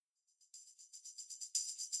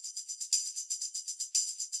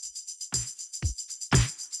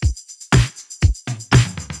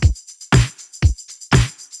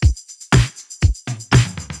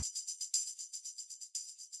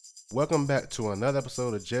Welcome back to another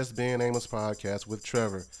episode of Just Being Amos podcast with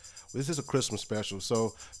Trevor. This is a Christmas special,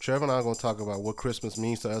 so Trevor and I are going to talk about what Christmas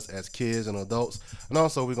means to us as kids and adults, and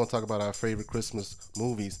also we're going to talk about our favorite Christmas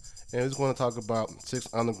movies, and we're just going to talk about Six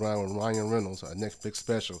Underground with Ryan Reynolds, our next big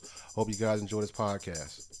special. Hope you guys enjoy this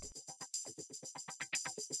podcast.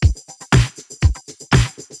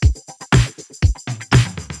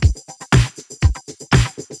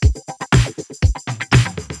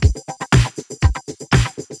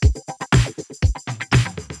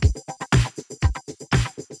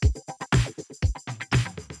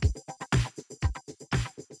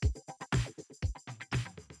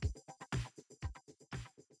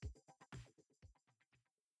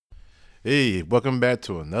 Hey, welcome back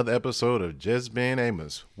to another episode of Just Being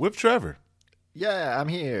Amos with Trevor. Yeah, I'm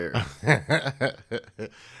here.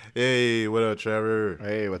 Hey, what up, Trevor?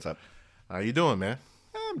 Hey, what's up? How you doing, man?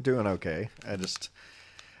 I'm doing okay. I just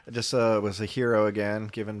was a hero again,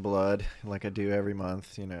 giving blood like I do every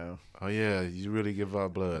month. Oh yeah, you really give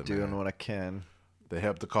out blood, doing man. what I can. To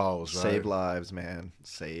help the cause, right? Save lives, man.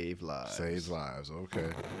 Save lives. Saves lives.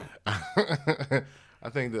 Okay. I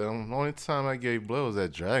think the only time I gave blood was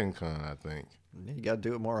at Dragon Con, I think. Yeah, you got to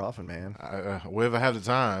do it more often, man. Well, if I have the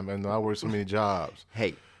time, and I work so many jobs.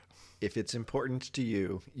 Hey, if it's important to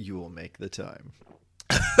you, you will make the time.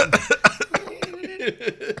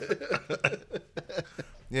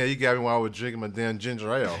 Yeah, you got me while I was drinking my damn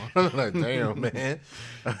ginger ale. I'm like, damn, man.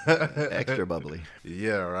 Extra bubbly.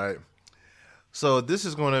 Yeah, right. So this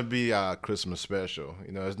is going to be our Christmas special.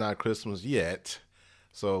 It's not Christmas yet.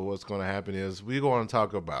 So what's going to happen is we're going to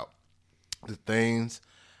talk about the things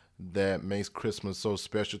that makes Christmas so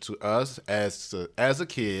special to us as a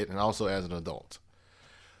kid and also as an adult.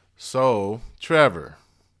 So, Trevor,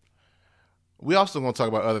 we also going to talk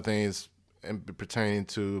about other things pertaining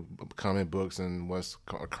to comic books and what's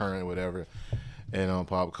current, whatever, and on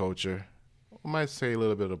pop culture. I might say a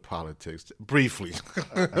little bit of politics, briefly.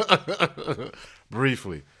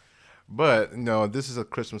 Briefly. But, this is a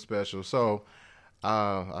Christmas special. So,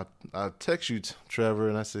 I text you, Trevor,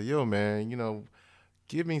 and I said, yo, man,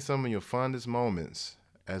 give me some of your fondest moments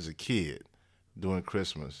as a kid during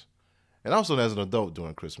Christmas. And also as an adult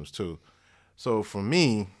during Christmas, too. So, for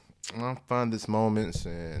me, my fondest moments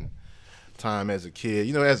and time as a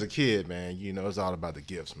kid, as a kid, man, it's all about the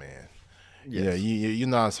gifts, man. Yes. Yeah, you're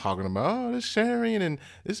not talking about, this sharing and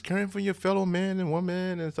this caring for your fellow man and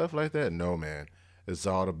woman and stuff like that. No, man. It's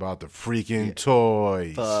all about the freaking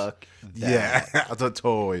toys. Fuck that. Yeah, the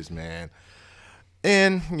toys, man.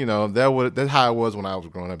 And, that's how it was when I was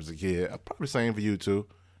growing up as a kid. Probably same for you, too.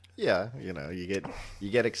 Yeah,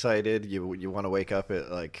 you get excited. You want to wake up at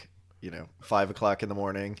 5:00 in the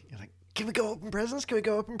morning. You're like, can we go open presents? Can we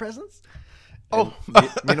go open presents? Oh.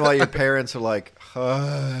 Meanwhile, your parents are like,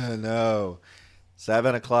 oh, no.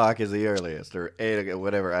 7:00 is the earliest, or 8,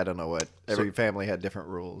 whatever. I don't know what. Every family had different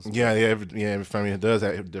rules. Yeah, every family does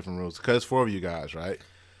have different rules. Because it's 4 of you guys, right?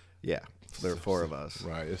 Yeah, there are 4 of us.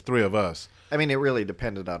 Right, it's 3 of us. I mean, it really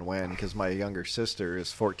depended on when, because my younger sister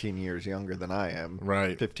is 14 years younger than I am.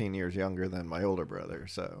 Right. 15 years younger than my older brother,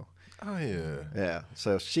 so. Oh, yeah. Yeah,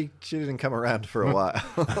 so she didn't come around for a while.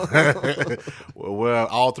 Well,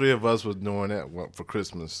 all 3 of us was doing that for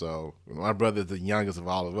Christmas. So my brother's the youngest of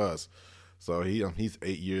all of us. So he's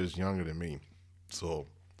 8 years younger than me. So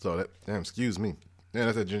that, damn, excuse me. Yeah,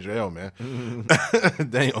 that's a ginger ale, man.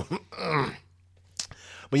 Damn.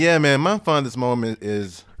 But yeah, man, my fondest moment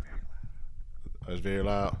is. It's very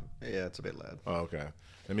loud. Yeah, it's a bit loud. Oh, okay.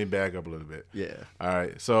 Let me back up a little bit. Yeah. All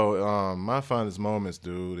right. So my fondest moments,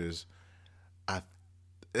 dude, is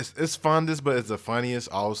it's fondest, but it's the funniest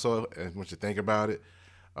also. Once you think about it,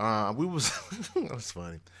 it's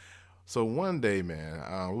funny. So one day,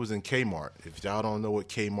 man, we was in Kmart. If y'all don't know what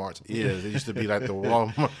Kmart is, it used to be like the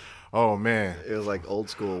Walmart. Oh man, It was like old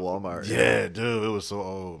school Walmart. yeah, dude, it was so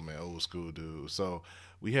old, man, old school, dude. So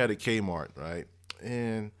we had a Kmart, right?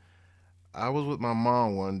 And I was with my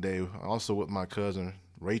mom one day, also with my cousin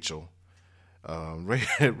Rachel.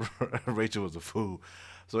 Rachel was a fool.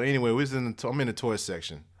 So anyway, I'm in the toy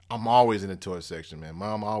section. I'm always in the toy section, man.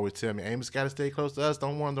 Mom always tell me, Amos, gotta stay close to us.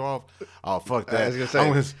 Don't wander off. Oh, fuck that. I was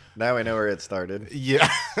gonna say, now I know where it started. Yeah.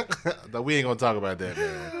 But we ain't gonna talk about that,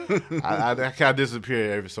 man. I kind of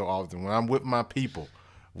disappear every so often when I'm with my people,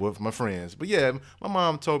 with my friends. But yeah, my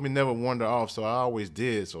mom told me never wander off, so I always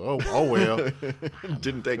did. So oh well.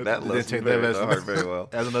 Didn't take that Didn't lesson take that lesson. heart very well.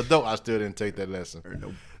 As an adult, I still didn't take that lesson.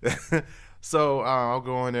 Nope. So I'll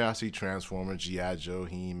go in there. I see Transformers, G.I. Joe,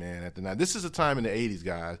 He-Man at the night. This is a time in the 80s,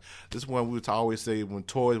 guys. This is when we would always say when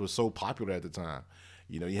toys were so popular at the time.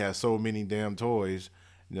 You had so many damn toys,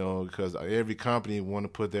 because every company wanted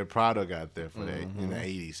to put their product out there for that in the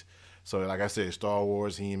 80s. So, like I said, Star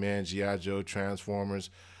Wars, He-Man, G.I. Joe, Transformers,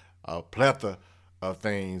 a plethora of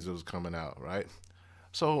things that was coming out, right?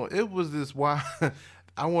 So it was this wild.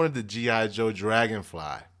 I wanted the G.I. Joe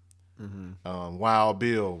Dragonfly. Wild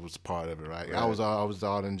Bill was part of it, right? I was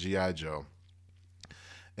all in G.I. Joe.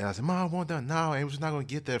 And I said, Mom, I want that. No, Amos not going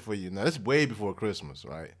to get that for you. Now, this is way before Christmas,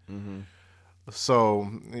 right? So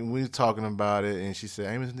we were talking about it, and she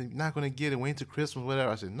said, Amos not going to get it. Wait till Christmas,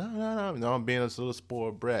 whatever. I said, no, I'm being a little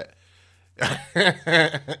spoiled brat.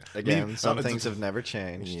 Again, some things have never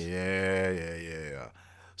changed. Yeah.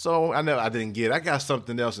 So I didn't get it. I got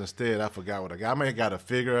something else instead. I forgot what I got. I may have got a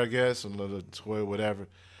figure, I guess, a little toy, whatever.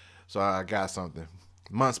 So I got something.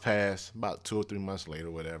 Months passed, about 2 or 3 months later,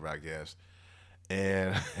 whatever, I guess.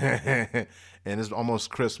 And and it's almost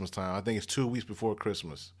Christmas time. I think it's 2 weeks before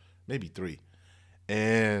Christmas, maybe 3.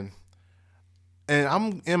 And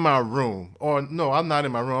I'm in my room, or no, I'm not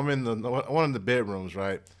in my room. I'm in one of the bedrooms,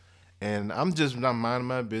 right? And I'm minding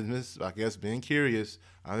my business, I guess, being curious.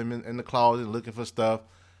 I'm in the closet looking for stuff,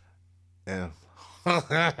 and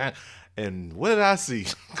and what did I see?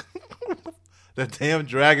 The damn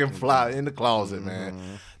dragonfly in the closet,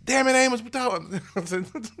 man. Damn it, Amos!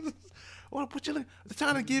 What you? They're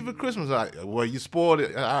trying to give you Christmas. Well, you spoiled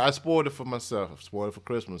it. I spoiled it for myself. I spoiled it for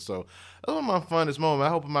Christmas. So that was my funnest moment. I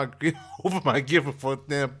hope my gift before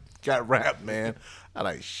them got wrapped, man. I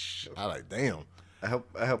like damn. I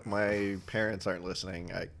hope my parents aren't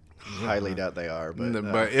listening. I highly doubt they are,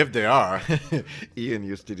 but if they are, Ian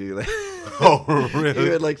used to do that. Oh, really? He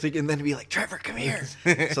would and then be like, Trevor, come here.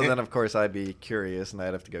 So then, of course, I'd be curious, and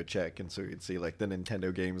I'd have to go check, and so we'd see like the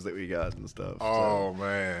Nintendo games that we got and stuff. Oh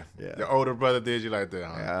man, yeah. The older brother did you like that?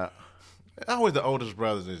 Huh? Yeah, always the oldest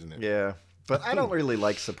brothers, isn't it? Yeah, but I don't really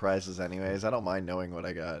like surprises, anyways. I don't mind knowing what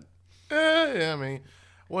I got. Yeah, I mean,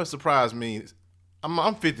 what surprised me. I'm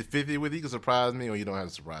 50-50 with you. You can surprise me, or you don't have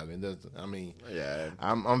to surprise me. Yeah,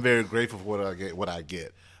 I'm very grateful for what I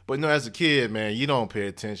get. But as a kid, man, you don't pay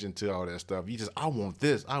attention to all that stuff. You just, I want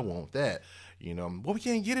this, I want that. Well, we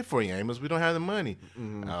can't get it for you, Amos. We don't have the money.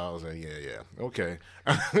 I was like, yeah, okay,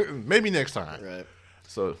 maybe next time. Right.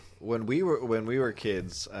 So when we were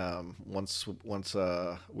kids, once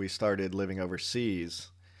we started living overseas,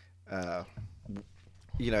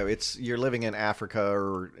 you're living in Africa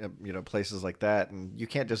or places like that, and you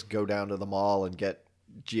can't just go down to the mall and get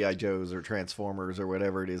G.I. Joes or Transformers or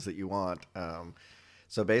whatever it is that you want.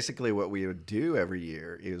 So basically, what we would do every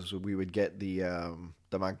year is we would get the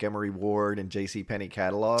Montgomery Ward and J.C. Penney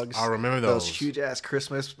catalogs. I remember those huge ass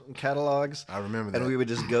Christmas catalogs. I remember that. And we would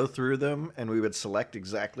just go through them, and we would select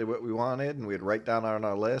exactly what we wanted, and we'd write down on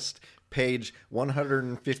our list page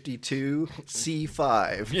 152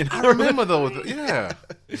 C5. I remember those. Yeah.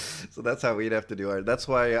 So that's how we'd have to do it. That's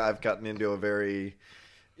why I've gotten into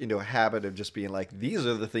a habit of just being like, these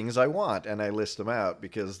are the things I want, and I list them out,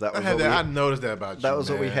 because that was I noticed that about you. That was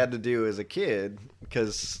what we had to do as a kid,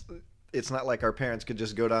 because it's not like our parents could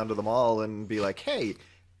just go down to the mall and be like, hey,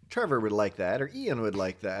 Trevor would like that, or Ian would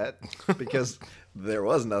like that, because there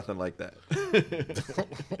was nothing like that.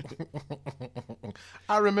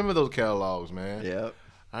 I remember those catalogs, man. Yeah,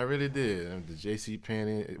 I really did. The J.C.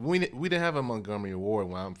 Penney. We didn't have a Montgomery Ward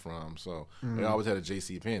where I'm from, so they always had a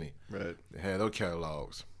J.C. Penney. Right. They had those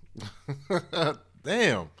catalogs.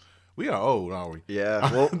 Damn. We are old, aren't we?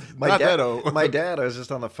 Yeah. Well, that old. My dad, I was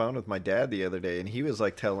just on the phone with my dad the other day, and he was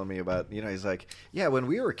like telling me about, he's like, yeah, when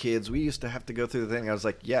we were kids, we used to have to go through the thing. I was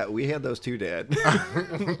like, yeah, we had those too, Dad.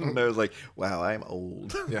 And I was like, wow, I'm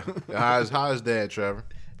old. Yeah. How is Dad, Trevor?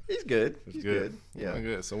 He's good. He's good. Yeah.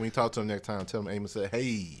 Good. So when you talk to him next time, tell him Amos said,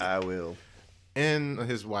 hey. I will. And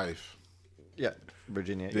his wife. Yeah.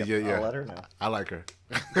 Virginia. Yeah. I'll let her know. I like her.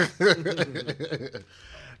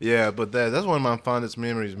 Yeah, but that's one of my fondest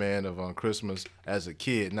memories, man, of Christmas as a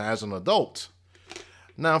kid. Now, as an adult.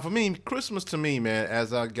 Now, for me, Christmas to me, man,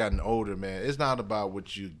 as I've gotten older, man, it's not about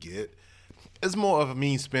what you get. It's more of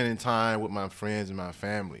me spending time with my friends and my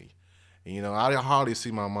family. I hardly see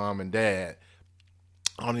my mom and dad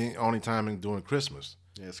only time during Christmas.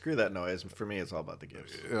 Yeah, screw that noise. For me, it's all about the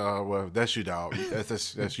gifts. Well, that's you, dog.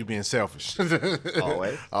 That's you being selfish.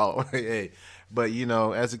 Always. Oh, hey. But,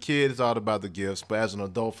 as a kid, it's all about the gifts. But as an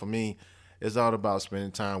adult, for me, it's all about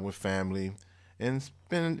spending time with family and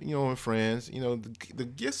spending, with friends. The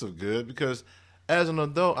gifts are good because as an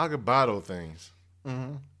adult, I could buy those things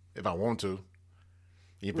if I want to.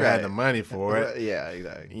 If I had the money for it. Yeah,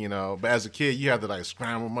 exactly. But as a kid, you have to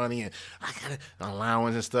scramble money and I got an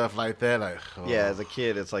allowance and stuff like that. Yeah, as a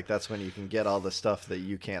kid, it's like that's when you can get all the stuff that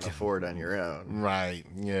you can't afford on your own. Right.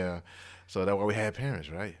 Yeah. So that's why we had parents,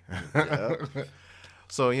 right? Yeah.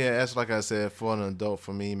 So yeah, that's like I said, for an adult,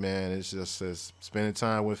 for me, man, it's spending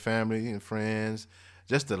time with family and friends,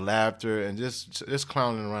 just the laughter and just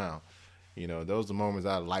clowning around. Those are the moments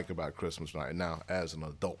I like about Christmas right now as an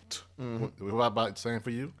adult. What about the same for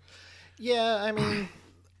you? Yeah, I mean,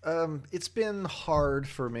 it's been hard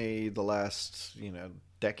for me the last,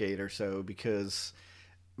 decade or so because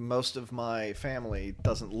most of my family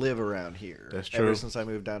doesn't live around here. That's true. Ever since I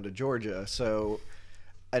moved down to Georgia, so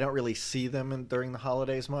I don't really see them during the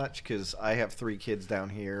holidays much because I have 3 kids down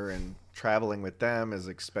here, and traveling with them is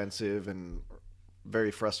expensive and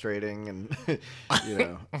very frustrating, and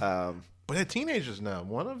But they're teenagers now.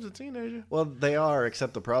 One of them's a teenager. Well, they are,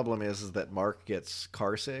 except the problem is that Mark gets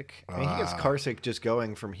car sick. I mean, he gets car sick just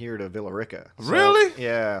going from here to Villarica. So, really?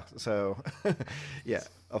 Yeah. So, yeah,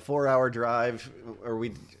 a 4-hour drive,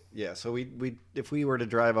 So we if we were to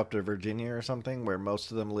drive up to Virginia or something, where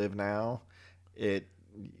most of them live now,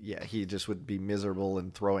 he just would be miserable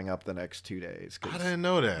and throwing up the next 2 days. I didn't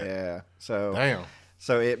know that. Yeah. So damn.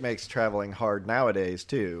 So it makes traveling hard nowadays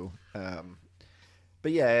too.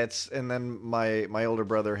 But yeah, and then my older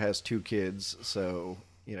brother has 2 kids, so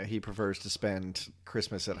he prefers to spend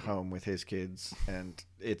Christmas at home with his kids, and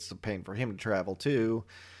it's a pain for him to travel too.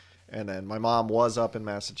 And then my mom was up in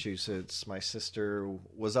Massachusetts. My sister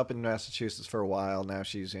was up in Massachusetts for a while. Now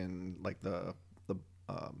she's in like the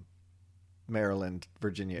Maryland,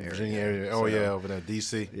 Virginia area. Oh, yeah, over there,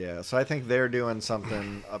 D.C. Yeah, so I think they're doing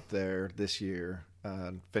something up there this year.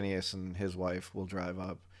 Phineas and his wife will drive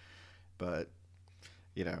up, but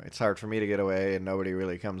it's hard for me to get away, and nobody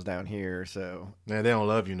really comes down here. So man, they don't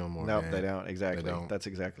love you no more. Nope, man. they don't. Exactly. They don't. That's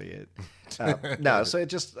exactly it. No,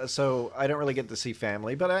 so I don't really get to see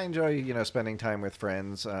family, but I enjoy spending time with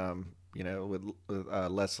friends. With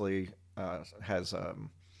Leslie has.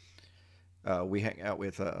 We hang out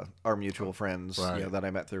with our mutual friends right. That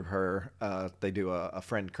I met through her. They do a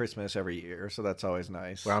friend Christmas every year, so that's always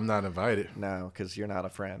nice. Well, I'm not invited. No, because you're not a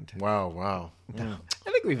friend. Wow. No.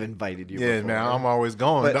 I think we've invited you Yeah, before. man, I'm always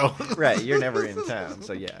going, though. Right, you're never in town,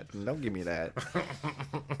 so yeah, don't give me that.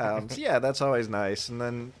 So yeah, that's always nice. And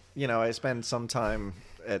then, I spend some time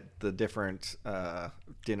at the different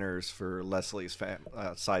dinners for Leslie's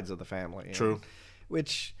sides of the family. True.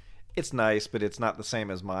 Which... it's nice, but it's not the same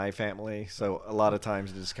as my family. So a lot of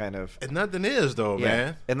times it's kind of... And nothing is, though,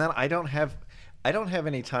 man. And then I don't have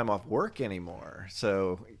any time off work anymore.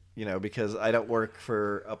 So, because I don't work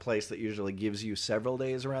for a place that usually gives you several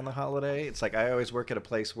days around the holiday. It's like I always work at a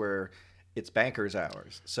place where it's banker's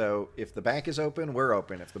hours. So if the bank is open, we're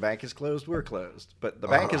open. If the bank is closed, we're closed. But the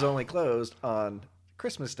bank is only closed on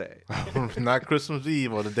Christmas Day. Not Christmas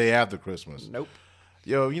Eve or the day after Christmas. Nope.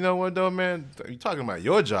 Yo, you know what though, man? You talking about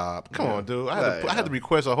your job? Come on, dude. I had to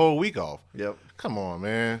request a whole week off. Yep. Come on,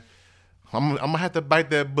 man. I'm gonna have to bite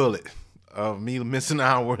that bullet of me missing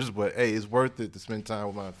hours, but hey, it's worth it to spend time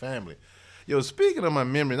with my family. Yo, speaking of my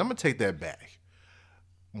memories, I'm gonna take that back.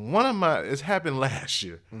 It's happened last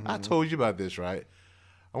year. Mm-hmm. I told you about this, right?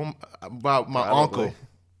 About my uncle.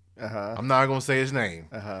 I'm not gonna say his name.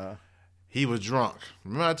 He was drunk.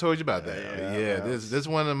 Remember I told you about that? Yeah. This is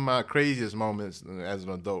one of my craziest moments as an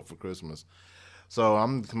adult for Christmas. So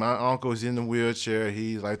my uncle's in the wheelchair.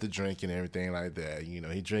 He's like to drink and everything like that.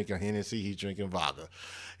 He drinking Hennessy. He's drinking vodka.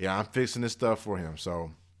 Yeah, I'm fixing this stuff for him.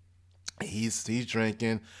 So he's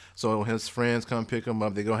drinking. So when his friends come pick him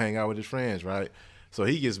up, they go hang out with his friends, right? So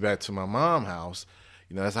he gets back to my mom's house.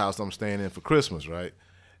 That's the house I'm staying in for Christmas, right?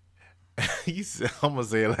 He said, I'm gonna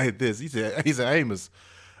say it like this. He said, Amos.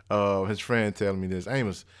 His friend telling me this,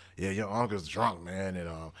 Amos, yeah, your uncle's drunk, man, and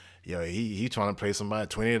he trying to pay somebody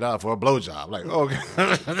 $28 for a blowjob. Like, okay,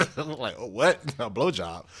 like what? A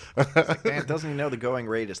blowjob? Like, man, doesn't he know the going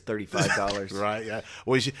rate is $35? Right? Yeah.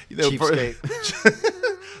 Well, Cheapskate.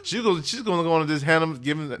 She's gonna go on to just handle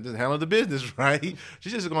the business, right?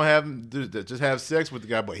 She's just gonna have sex with the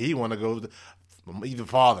guy, but he want to go. Even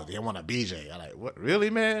farther, they want a BJ. I'm like, what? Really,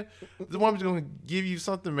 man? The woman's gonna give you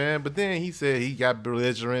something, man. But then he said he got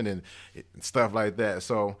belligerent and stuff like that.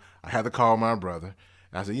 So I had to call my brother.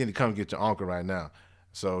 I said, you need to come get your uncle right now.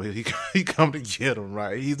 So he come to get him,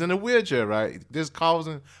 right? He's in a wheelchair, right? Just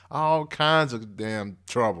causing all kinds of damn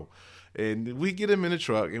trouble. And we get him in the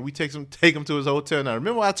truck and we take him to his hotel. Now,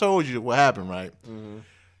 remember I told you what happened, right? Mm-hmm.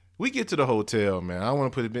 We get to the hotel, man. I don't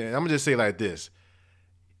want to put it in. I'm gonna just say it like this.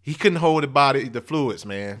 He couldn't hold the fluids,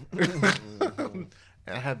 man. And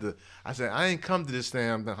I said, I ain't come to this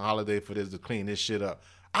damn holiday for this to clean this shit up.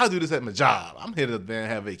 I'll do this at my job. I'm here to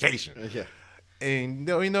have vacation. Yeah. And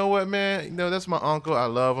you know what, man? That's my uncle. I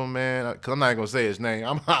love him, man. Cause I'm not gonna say his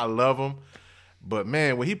name. I love him. But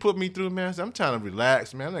man, what he put me through, man, I said, I'm trying to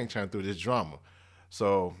relax, man. I ain't trying to do this drama.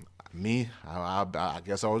 So I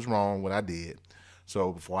guess I was wrong what I did.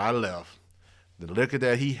 So before I left, the liquor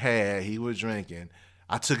that he was drinking,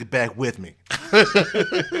 I took it back with me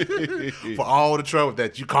for all the trouble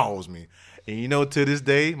that you caused me. And you know, to this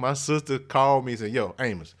day, my sister called me and said, "Yo,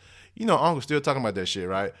 Amos, you know, Uncle still talking about that shit,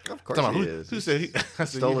 right?" Of course he is. Who said he I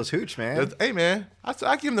said, Stole his hooch, man. Hey, man, I said,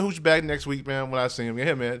 I give him the hooch back next week, man, when I see him.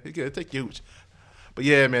 Hey, man, take your hooch. But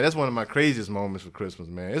yeah, man, that's one of my craziest moments for Christmas,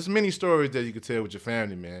 man. There's many stories that you could tell with your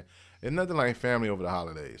family, man. There's nothing like family over the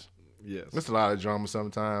holidays. Yes. It's a lot of drama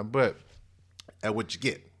sometimes, but that's what you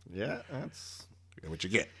get. Yeah, that's What you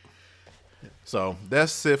get. So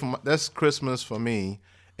that's it. That's Christmas for me.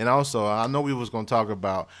 And also, I know we was gonna talk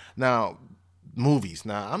about now movies.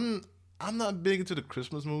 Now I'm not big into the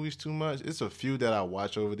Christmas movies too much. It's a few that I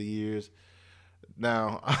watch over the years.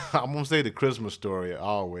 Now I'm gonna say the Christmas Story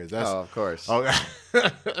always. That's of course. Why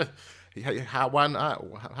not?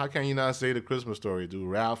 How can you not say the Christmas Story, dude?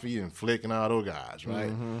 Ralphie and Flick and all those guys, right?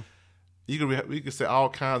 Mm-hmm. We could say all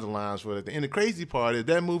kinds of lines for it. And the crazy part is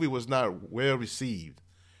that movie was not well received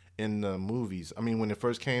in the movies. I mean, when it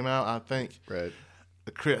first came out, I think right.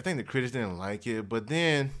 the critics didn't like it. But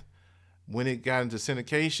then when it got into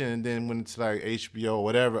syndication, and then when it's like HBO or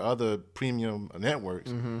whatever other premium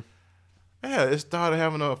networks, yeah, it started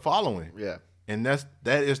having a following. Yeah, and that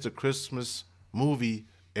is the Christmas movie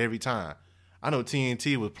every time. I know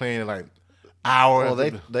TNT was playing it like hours.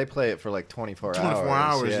 Well, they play it for like 24 hours. 24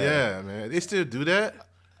 hours, yeah, man. They still do that?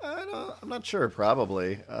 I'm not sure,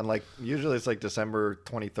 probably. Like usually it's like December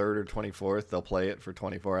 23rd or 24th. They'll play it for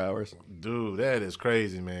 24 hours. Dude, that is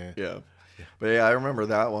crazy, man. Yeah. But yeah, I remember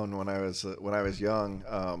that one when I was young.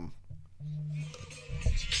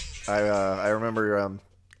 I remember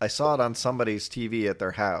I saw it on somebody's TV at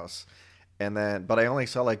their house. But I only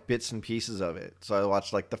saw like bits and pieces of it. So I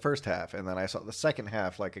watched like the first half, and then I saw the second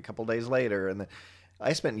half like a couple days later. And then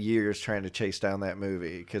I spent years trying to chase down that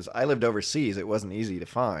movie because I lived overseas. It wasn't easy to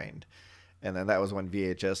find. And then that was when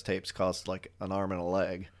VHS tapes cost like an arm and a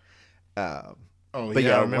leg. I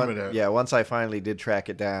remember that. Yeah, once I finally did track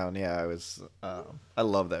it down, I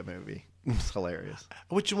love that movie. It's hilarious.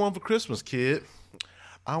 What you want for Christmas, kid?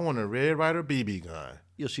 I want a Red Ryder BB gun.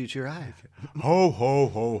 You'll shoot your eye. Ho, ho,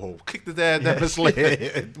 ho, ho. Kick the dad down the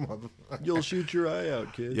sled. You'll shoot your eye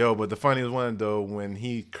out, kid. Yo, but the funniest one, though, when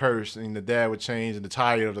he cursed and the dad would change the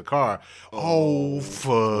tire of the car. Oh,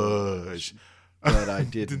 fudge. But I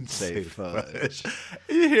didn't say fudge.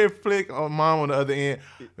 You hear Flick on mom on the other end.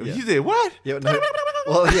 Yeah. He said, what? Yeah, no,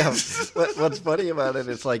 well, yeah. What's funny about it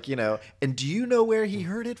is like, and do you know where he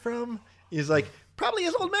heard it from? He's like, probably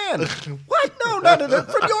his old man. What? No,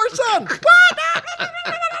 from your son. What?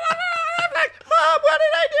 Mom, what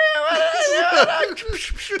did I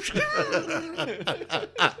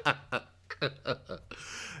do?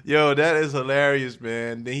 Yo, that is hilarious,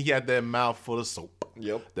 man. Then he got that mouth full of soap.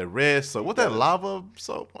 Yep. The red soap. What that lava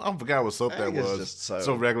soap? I forgot what soap that was. Just soap.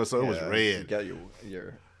 So regular soap. It was red. You got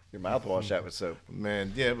your mouth washed out with soap.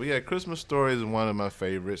 Man, yeah, but yeah, Christmas Story is one of my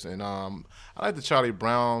favorites. And I like the Charlie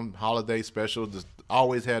Brown holiday special. Just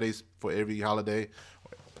always had these for every holiday.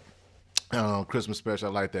 Christmas special,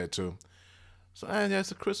 I like that too. So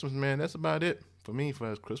that's a Christmas, man. That's about it for me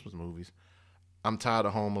for Christmas movies. I'm tired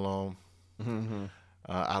of Home Alone. Mm-hmm.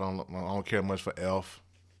 I don't care much for Elf.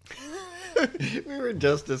 We were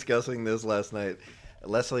just discussing this last night.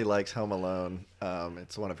 Leslie likes Home Alone.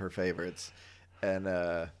 It's one of her favorites, and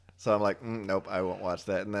so I'm like, nope, I won't watch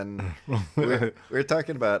that. And then we were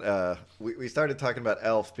talking about we started talking about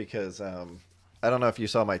Elf because I don't know if you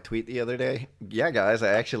saw my tweet the other day. Yeah, guys,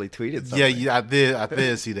 I actually tweeted something. Yeah, I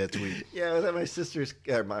did see that tweet. Yeah, I was at my sister's,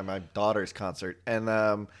 my daughter's concert, and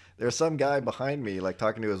there was some guy behind me, like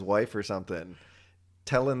talking to his wife or something,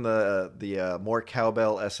 telling the More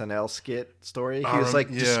Cowbell SNL skit story. He was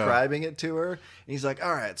describing it to her, and he's like,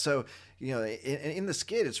 "All right, so." In the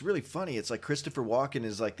skit, it's really funny. It's like Christopher Walken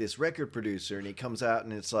is like this record producer, and he comes out,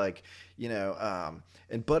 and it's like,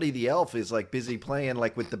 and Buddy the Elf is like busy playing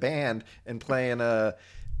like with the band and playing the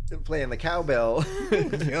cowbell.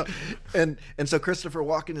 And so Christopher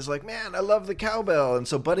Walken is like, man, I love the cowbell. And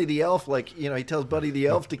so Buddy the Elf, like, he tells Buddy the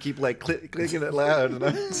Elf to keep like clicking it loud. And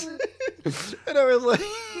I was like,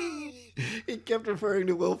 he kept referring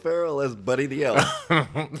to Will Ferrell as Buddy the Elf.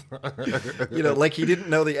 Like he didn't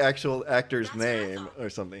know the actual actor's name or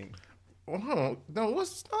something. No,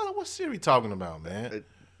 what's Siri talking about, man?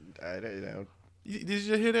 I don't know. Did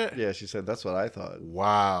you hear that? Yeah, she said that's what I thought.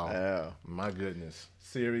 Wow. Yeah. My goodness.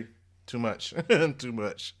 Siri, too much. Too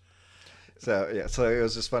much. So it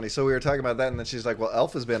was just funny. So we were talking about that, and then she's like, "Well,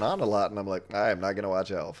 Elf has been on a lot," and I'm like, "I am not going to watch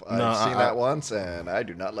Elf. I've seen that once, and I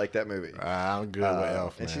do not like that movie." I'm good with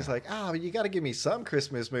Elf, and man. she's like, "Oh, you got to give me some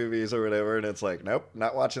Christmas movies or whatever," and it's like, "Nope,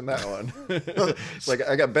 not watching that one." It's like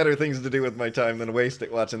I got better things to do with my time than waste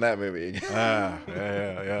it watching that movie.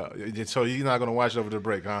 Yeah. So you're not gonna watch it over the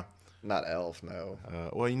break, huh? Not Elf, no.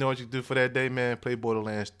 Well, you know what you do for that day, man? Play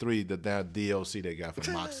Borderlands 3, the damn DLC they got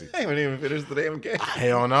from Moxie. I haven't even finished the damn game.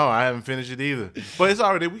 Hell no, I haven't finished it either. But it's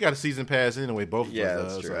already, we got a season pass anyway, both of us. Yeah,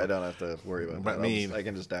 that's true. I don't have to worry about But that. I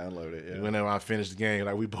can just download it. Yeah. Whenever I finish the game,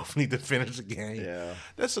 like we both need to finish the game. Yeah.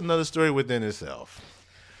 That's another story within itself.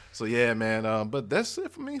 So yeah, man. But that's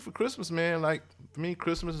it for me for Christmas, man. Like for me,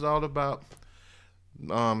 Christmas is all about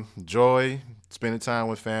joy, spending time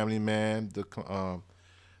with family, man.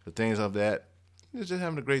 The things of that. It's just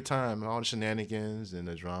having a great time. All the shenanigans and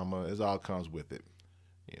the drama, it all comes with it,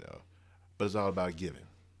 you know. But it's all about giving,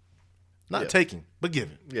 not taking, but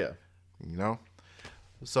giving. Yeah. You know.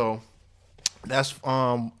 So that's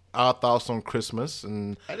our thoughts on Christmas,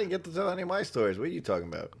 and I didn't get to tell any of my stories. What are you talking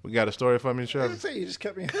about? we got a story for me, I Trevor. didn't say you just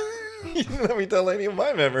kept me. You didn't let me tell any of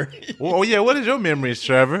my memories. Oh yeah, what is your memories,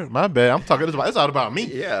 Trevor? My bad. I'm talking. It's all about me.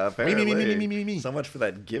 Yeah, apparently. Me. So much for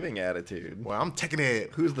that giving attitude. Well, I'm taking it.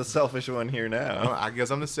 Who's the selfish one here now? I guess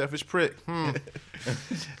I'm the selfish prick.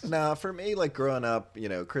 Nah, for me, like growing up,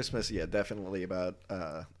 Christmas, definitely about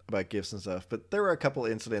gifts and stuff. But there were a couple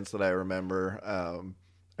incidents that I remember.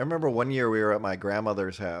 I remember one year we were at my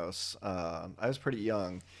grandmother's house. I was pretty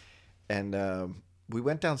young, and we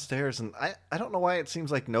went downstairs, and I don't know why it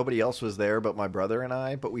seems like nobody else was there but my brother and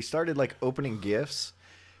I. But we started like opening gifts.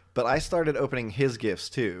 But I started opening his gifts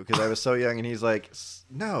too because I was so young, and he's like,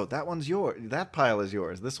 "No, that one's yours. That pile is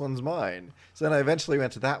yours. This one's mine." So then I eventually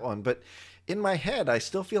went to that one, but in my head, I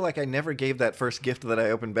still feel like I never gave that first gift that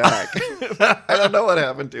I opened back. I don't know what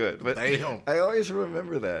happened to it, but Damn. I always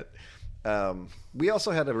remember that. We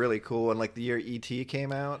also had a really cool one, like the year E.T.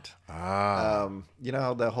 came out. You know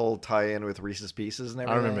how the whole tie-in with Reese's Pieces and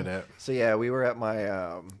everything? I remember that. So yeah, we were at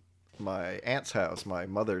my my aunt's house, my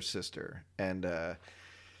mother's sister, and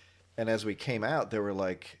as we came out, there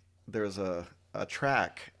was a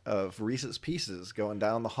track of Reese's Pieces going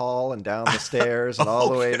down the hall and down the stairs and all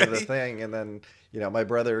the way to the thing. And then, my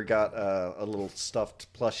brother got a little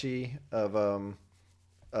stuffed plushie of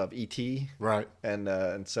E.T. Right.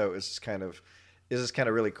 And so it was just kind of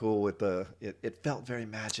really cool with it felt very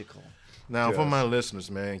magical. Now, for my listeners,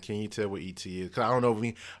 man, can you tell what ET is? Because I don't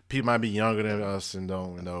know, people might be younger than us and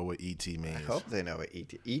don't know what ET means. I hope they know what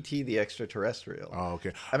ET. ET the extraterrestrial. Oh,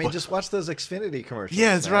 okay. I mean, just watch those Xfinity commercials.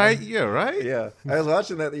 Yeah, that's man. right. Yeah, right? Yeah. I was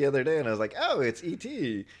watching that the other day, and I was like, oh, it's ET.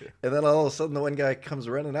 And then all of a sudden, the one guy comes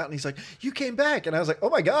running out, and he's like, you came back. And I was like, oh,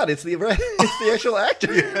 my God, it's the actual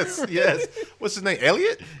actor. yes. What's his name?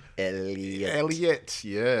 Elliot? Elliot.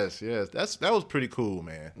 Yes. That was pretty cool,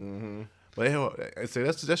 man. Mm-hmm. But I say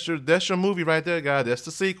that's your movie right there, guys. That's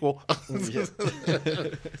the sequel.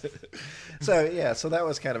 So that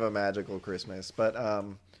was kind of a magical Christmas. But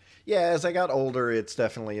as I got older, it's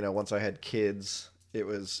definitely once I had kids,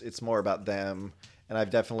 it's more about them, and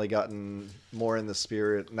I've definitely gotten more in the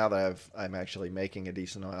spirit now that I'm actually making a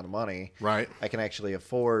decent amount of money. Right. I can actually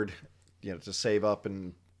afford to save up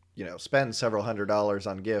and spend several $100s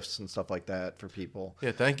on gifts and stuff like that for people.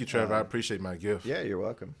 Yeah, thank you, Trevor. I appreciate my gift. Yeah, you're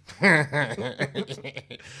welcome.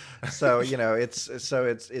 So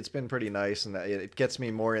it's been pretty nice, and it gets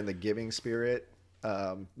me more in the giving spirit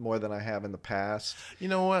more than I have in the past. You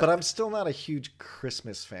know what? But I'm still not a huge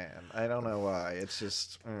Christmas fan. I don't know why. It's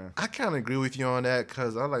just I kind of agree with you on that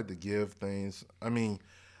because I like to give things. I mean,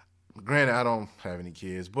 granted, I don't have any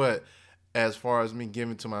kids, but as far as me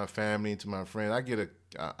giving to my family, to my friends, I get a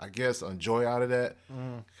joy out of that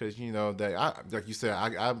because like you said,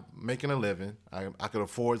 I'm making a living. I could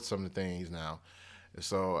afford some of the things now,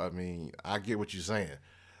 so I mean, I get what you're saying.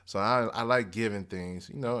 So I like giving things.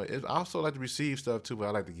 I also like to receive stuff too, but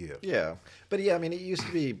I like to give. Yeah, but I mean, it used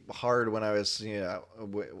to be hard when I was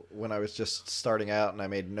when I was just starting out and I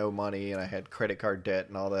made no money and I had credit card debt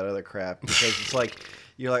and all that other crap because it's like.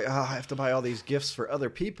 You're like, oh, I have to buy all these gifts for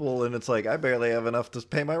other people, and it's like I barely have enough to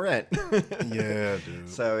pay my rent. Yeah, dude.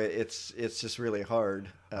 So it's just really hard.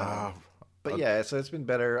 But so it's been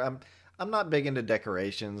better. I'm not big into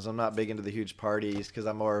decorations. I'm not big into the huge parties because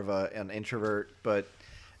I'm more of an introvert.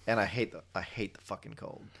 And I hate the fucking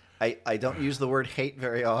cold. I don't use the word hate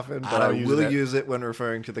very often, but I will use it when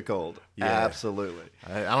referring to the cold. Yeah. Absolutely.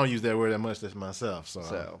 I don't use that word that much myself.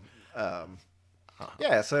 So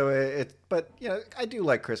but I do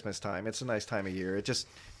like Christmas time. It's a nice time of year.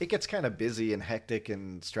 It gets kind of busy and hectic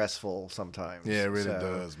and stressful sometimes. Yeah, it really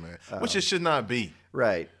does, man. Which it should not be.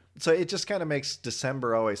 Right. So it just kind of makes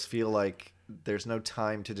December always feel like there's no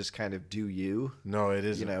time to just kind of do you. No, it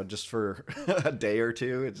isn't. You know, just for a day or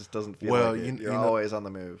two, it just doesn't feel Well, like it. You're you know, always on the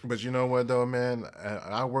move. But you know what though, man?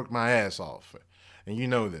 I work my ass off, and you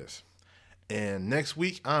know this. And next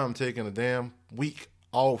week, I'm taking a damn week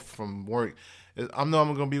off from work. I know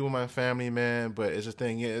I'm gonna be with my family, man. But it's the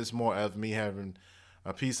thing. It's more of me having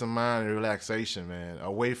a peace of mind and relaxation, man,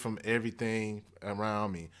 away from everything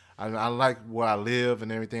around me. I like where I live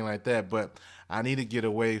and everything like that, but I need to get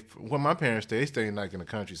away from where my parents stay. They stay like in the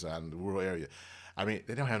countryside, in the rural area. I mean,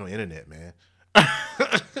 they don't have no internet, man.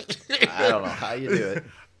 I don't know how you do it.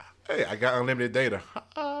 Hey, I got unlimited data,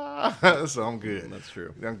 so I'm good. That's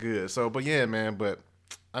true. I'm good. So, but yeah, man. But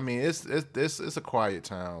I mean, it's a quiet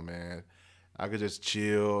town, man. I could just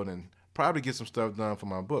chill and probably get some stuff done for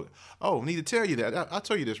my book. Oh, need to tell you that. I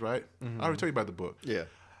told you this, right? I already told you about the book. Yeah.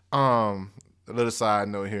 A little side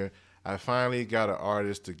note here. I finally got an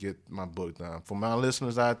artist to get my book done. For my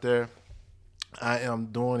listeners out there, I am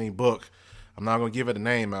doing a book. I'm not going to give it a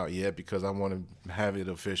name out yet because I want to have it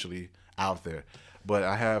officially out there. But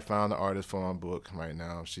I have found the artist for my book right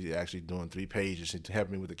now. She's actually doing 3 pages. She's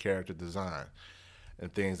helping me with the character design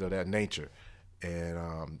and things of that nature.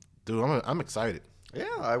 And, dude, I'm excited. Yeah,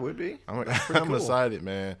 I would be. I'm cool. excited,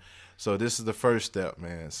 man. So this is the first step,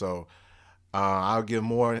 man. So I'll give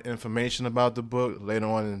more information about the book later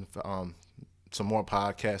on in some more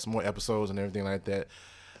podcasts, more episodes and everything like that.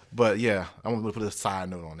 But, yeah, I'm going to put a side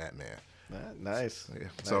note on that, man. Nice. Yeah.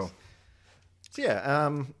 Nice. So yeah,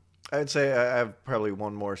 I would say I have probably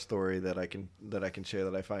one more story that I can share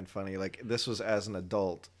that I find funny. Like this was as an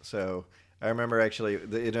adult, so I remember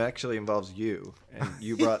it actually involves you, and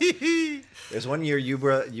you brought. There's one year you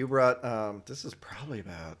brought. This is probably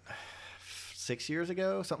about 6 years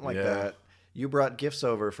ago, something like that. You brought gifts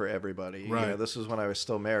over for everybody. Right. You know, this was when I was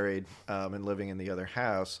still married and living in the other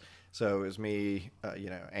house. So it was me,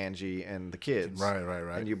 Angie, and the kids. Right.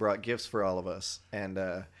 And you brought gifts for all of us. And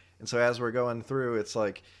so as we're going through, it's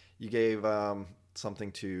like you gave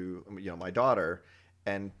something to my daughter,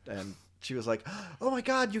 and she was like, "Oh my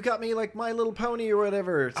God, you got me like My Little Pony or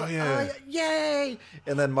whatever." It's like, yay!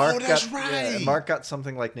 And then Mark Mark got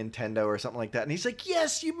something like Nintendo or something like that, and he's like,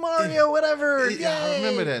 "Yes, you Mario, whatever." Yeah, I yay!"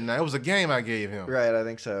 remember that now. It was a game I gave him. Right, I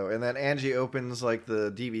think so. And then Angie opens like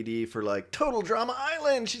the DVD for like Total Drama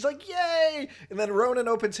Island. She's like, "Yay!" And then Ronan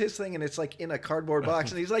opens his thing, and it's like in a cardboard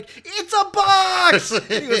box, and he's like, "It's a box!"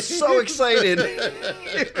 He was so excited.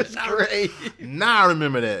 It was great. Now I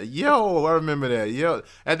remember that. I remember that. Yo,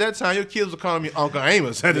 at that time, your kids were calling me Uncle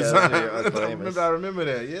Amos at the time. I remember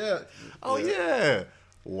that. Yeah. Oh yeah.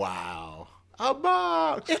 Wow. A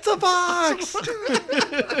box. It's a box.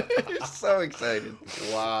 You're so excited.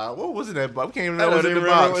 Wow. What was it that box? We can't even remember what was in the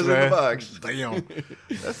box, what was man. in the box. Damn.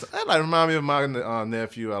 That like remind me of my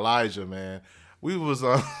nephew Elijah, man. We was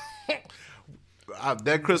that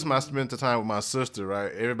Christmas I spent the time with my sister,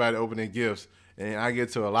 right? Everybody opening gifts, and I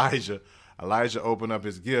get to Elijah. Elijah opened up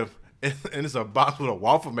his gift. And it's a box with a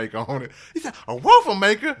waffle maker on it. He said, "A waffle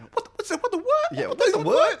maker? What the what? Yeah, what the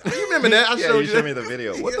what? You remember that? I showed you showed me the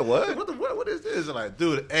video. What the what? What the what? What is this?" I'm like,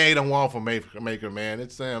 dude, it ain't a waffle maker, man.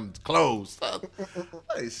 It's closed. Are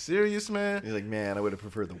you serious, man? He's like, man, I would have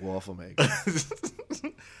preferred the waffle maker.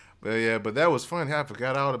 But that was funny. I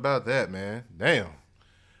forgot all about that, man. Damn.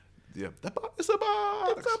 Yeah, it's a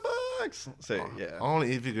box. It's a box. So yeah.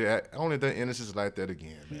 Only if you could. Only the innocence like that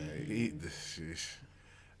again, man.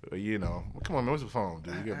 Come on, man. What's the phone,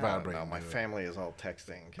 dude? You get vibrating. My family is all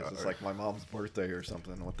texting because it's like my mom's birthday or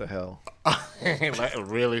something. What the hell? Like,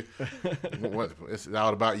 really? It's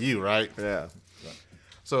all about you, right? Yeah.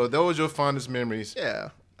 So those are your fondest memories. Yeah.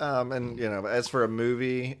 And as for a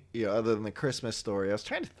movie, other than the Christmas Story, I was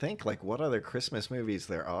trying to think like what other Christmas movies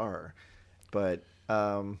there are, but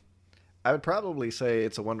I would probably say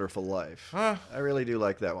It's a Wonderful Life. I really do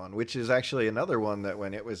like that one, which is actually another one that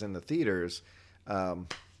when it was in the theaters,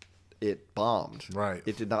 it bombed. Right.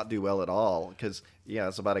 It did not do well at all because,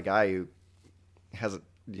 it's about a guy who has,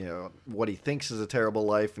 what he thinks is a terrible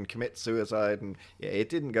life and commits suicide, and it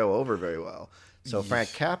didn't go over very well. So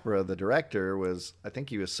Frank Capra, the director, I think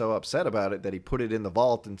he was so upset about it that he put it in the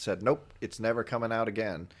vault and said, nope, it's never coming out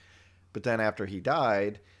again. But then after he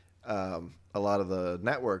died, a lot of the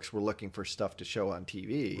networks were looking for stuff to show on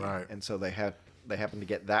TV. Right. And so they happened to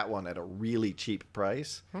get that one at a really cheap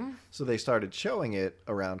price. So they started showing it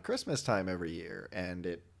around Christmas time every year, and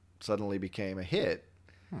it suddenly became a hit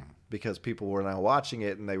because people were now watching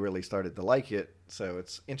it and they really started to like it. So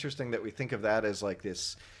it's interesting that we think of that as like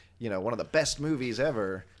this, one of the best movies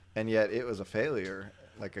ever, and yet it was a failure,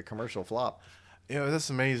 like a commercial flop. That's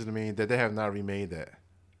amazing to me that they have not remade that.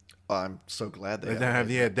 I'm so glad They they didn't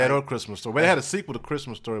have that or Christmas Story. But they had a sequel to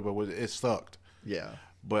Christmas Story, but it sucked. Yeah.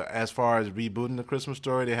 But as far as rebooting the Christmas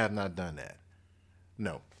Story, they have not done that.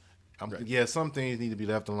 No. Yeah, some things need to be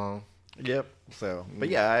left alone. Yep. So, but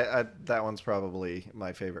yeah, I that one's probably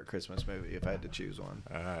my favorite Christmas movie if I had to choose one.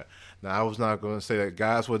 All right. Now, I was not going to say that,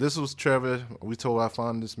 guys. Well, this was Trevor. We told our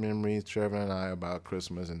fondest memories, Trevor and I, about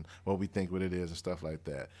Christmas and what we think what it is and stuff like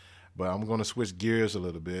that. But I'm going to switch gears a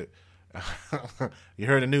little bit. You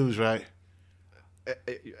heard the news, right?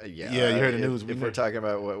 Yeah. Yeah, you heard the news. If we're talking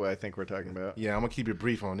about what I think we're talking about. Yeah, I'm going to keep it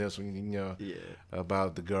brief on this one,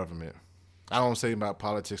 about the government. I don't say about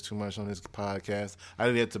politics too much on this podcast. I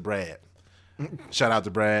leave that to Brad. Shout out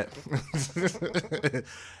to Brad.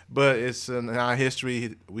 But it's in our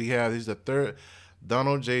history. He's the third.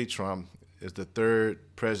 Donald J. Trump is the third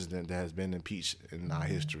president that has been impeached in our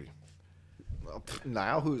history.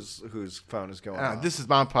 Now whose phone is going on? This is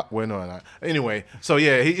my not. Anyway, so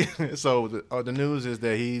yeah, the news is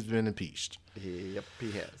that he's been impeached. Yep,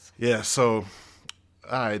 he has. Yeah, so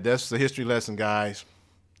all right, that's the history lesson, guys.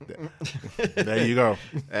 There you go.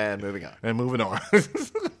 And moving on.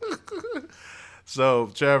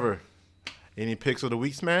 So, Trevor, any picks of the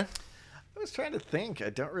weeks, man? I was trying to think. I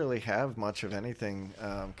don't really have much of anything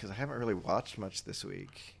because I haven't really watched much this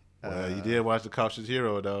week. Well, you did watch The Cautious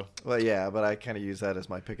Hero, though. Well, yeah, but I kind of used that as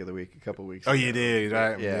my pick of the week a couple weeks ago. ago. You did,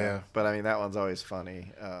 right? Yeah. But, I mean, that one's always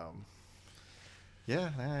funny. Yeah,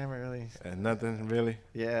 I haven't really. And nothing, really?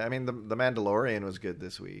 Yeah, I mean, The Mandalorian was good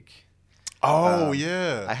this week. Oh,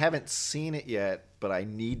 yeah. I haven't seen it yet, but I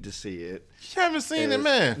need to see it. You haven't seen it,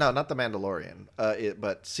 man? No, not The Mandalorian,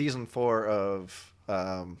 but season 4 of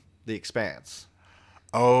The Expanse.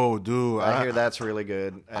 Oh, dude. I hear that's really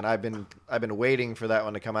good, and I've been waiting for that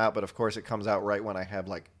one to come out, but of course it comes out right when I have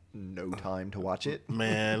like no time to watch it.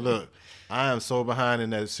 Man, look, I am so behind in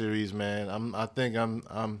that series, man. I think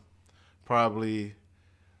I'm probably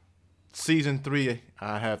season 3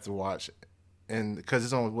 I have to watch, and because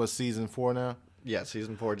it's on season 4 now. Yeah,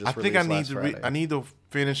 season 4 just. I think I need to. I need to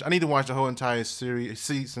finish. I need to watch the whole entire series,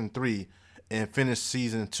 season 3, and finish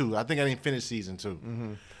season 2. I think I didn't finish season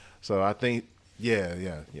 2, so I think.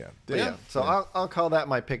 Yeah. So I'll call that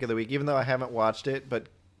my pick of the week, even though I haven't watched it. But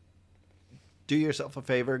do yourself a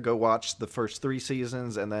favor, go watch the first 3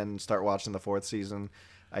 seasons, and then start watching the 4th season.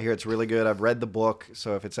 I hear it's really good. I've read the book,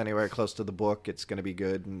 so if it's anywhere close to the book, it's going to be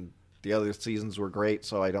good. And the other seasons were great,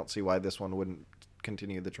 so I don't see why this one wouldn't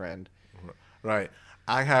continue the trend. Right.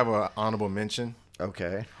 I have an honorable mention.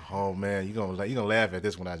 Okay. Oh man, you're gonna laugh at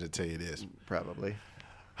this when I just tell you this. Probably.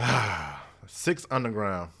 6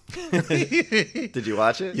 Underground. Did you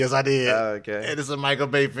watch it? Yes, I did. Okay. And it's a Michael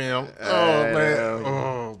Bay film.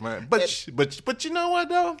 Oh man. But you know what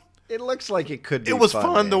though? It looks like it could be. It was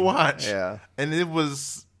fun to watch. Yeah. And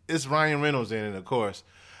it's Ryan Reynolds in it, of course.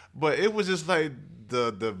 But it was just like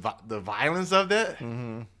the violence of that,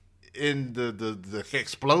 and the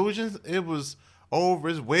explosions. It was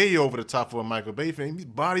it's way over the top for a Michael Bay film. These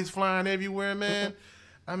bodies flying everywhere, man.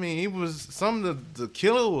 I mean, some of the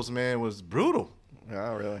kills, man, was brutal.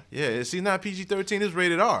 Oh, really? Yeah, it's not PG-13. It's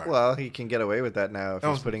rated R. Well, he can get away with that now if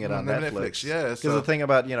he's putting it on Netflix. Yeah, because the thing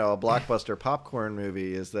about a blockbuster popcorn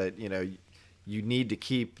movie is that you need to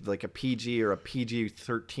keep like a PG or a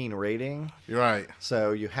PG-13 rating. You're right.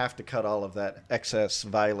 So you have to cut all of that excess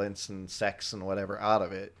violence and sex and whatever out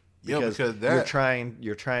of it. Because you're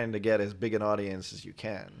trying to get as big an audience as you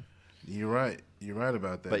can. You're right. You're right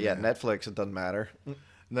about that. But yeah, Netflix, it doesn't matter.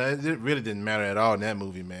 No, it really didn't matter at all in that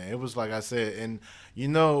movie, man. It was like I said, and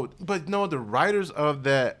the writers of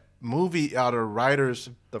that movie are the writers.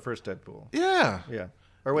 The first Deadpool. Yeah. Yeah.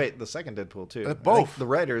 Or wait, the second Deadpool too. Both. The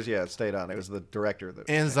writers, stayed on. It was the director that.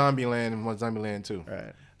 And Zombieland and Zombieland 2.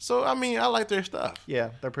 Right. So I mean, I like their stuff.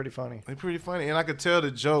 Yeah, they're pretty funny. They're pretty funny, and I could tell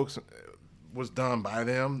the jokes was done by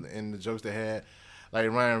them, and the jokes they had, like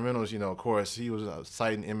Ryan Reynolds. Of course, he was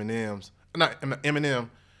citing Eminem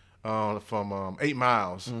from 8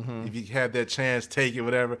 Miles. Mm-hmm. If you had that chance, take it,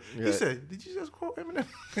 whatever. Yeah. He said, "Did you just quote Eminem?"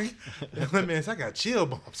 Man, I got chill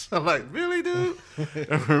bumps. I'm like, "Really, dude?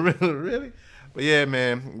 really?" But yeah,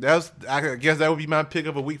 man, I guess that would be my pick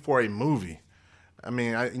of a week for a movie. I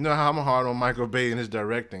mean, you know how I'm hard on Michael Bay and his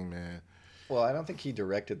directing, man. Well, I don't think he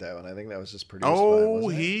directed that one. I think that was just produced. Oh,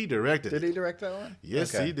 he directed it. Did he direct that one?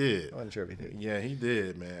 Yes, okay. He did. I wasn't sure if he did. Yeah, he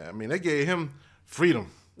did, man. I mean, they gave him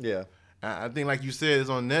freedom. Yeah. I think, like you said, it's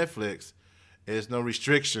on Netflix. There's no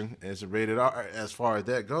restriction. It's rated R as far as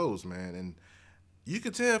that goes, man. And you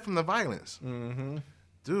could tell from the violence. Mm-hmm.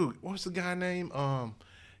 Dude, what's the guy name?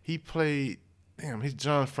 He played, he's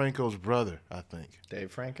John Franco's brother, I think.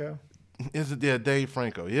 Dave Franco? Dave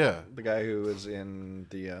Franco, yeah. The guy who was in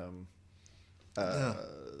the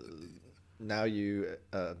Now you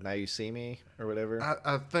see me or whatever.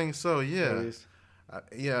 I think so. Yeah. Movies. I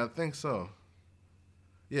think so.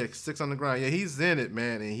 Yeah, Six Underground. Yeah, he's in it,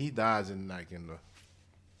 man, and he dies in the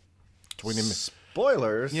 20 minutes.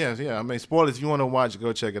 Spoilers. Yeah. I mean, spoilers. If you want to watch,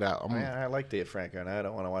 go check it out. Man, I like Dave Franco, and I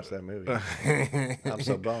don't want to watch that movie. I'm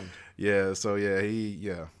so bummed. Yeah. So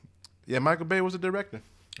yeah. Michael Bay was the director.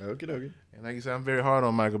 Okie dokie. And like you said, I'm very hard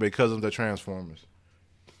on Michael Bay because of the Transformers.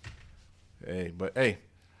 Hey,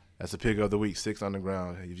 that's the pick of the week. Six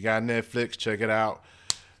Underground. If you got Netflix, check it out.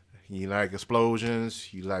 You like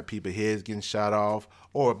explosions, you like people heads getting shot off,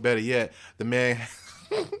 or better yet, the man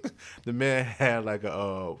had like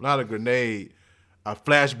not a grenade, a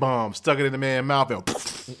flash bomb, stuck it in the man's mouth and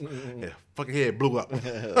fucking head blew up.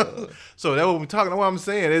 So that's what we're talking about. What I'm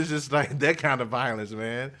saying, it's just like that kind of violence,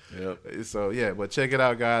 man. Yep. So yeah, but check it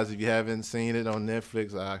out, guys. If you haven't seen it on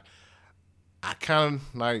Netflix, I kind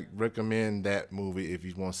of like recommend that movie if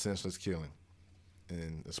you want senseless killing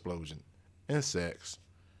and explosion and sex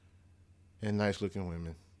and nice looking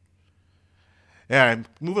women. All right,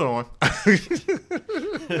 moving on.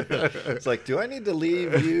 It's like, do I need to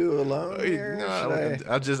leave you alone here? No,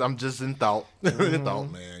 I'm just in thought, in thought,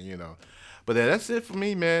 man. But that's it for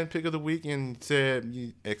me, man. Pick of the week and said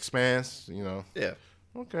Expanse. Yeah.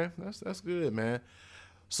 Okay, that's good, man.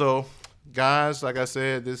 So, guys, like I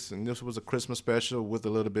said, this was a Christmas special with a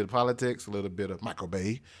little bit of politics, a little bit of Michael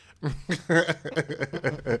Bay.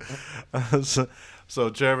 So,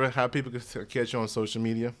 Trevor, how people can catch you on social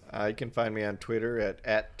media? You can find me on Twitter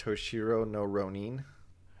at Toshiro no Ronin.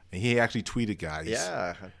 And he actually tweeted, guys.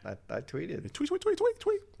 Yeah, I tweeted. Tweet.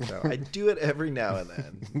 So I do it every now and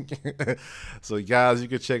then. So, guys, you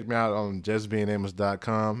can check me out on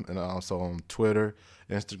justbeingamos.com and also on Twitter,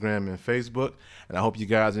 Instagram, and Facebook. And I hope you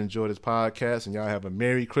guys enjoy this podcast and y'all have a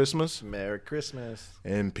Merry Christmas. Merry Christmas.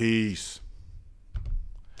 And peace.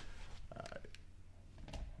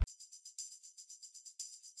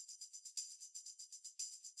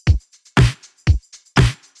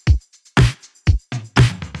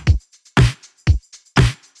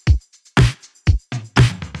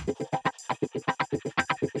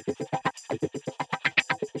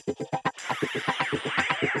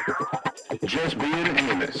 Just being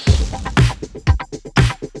Amos.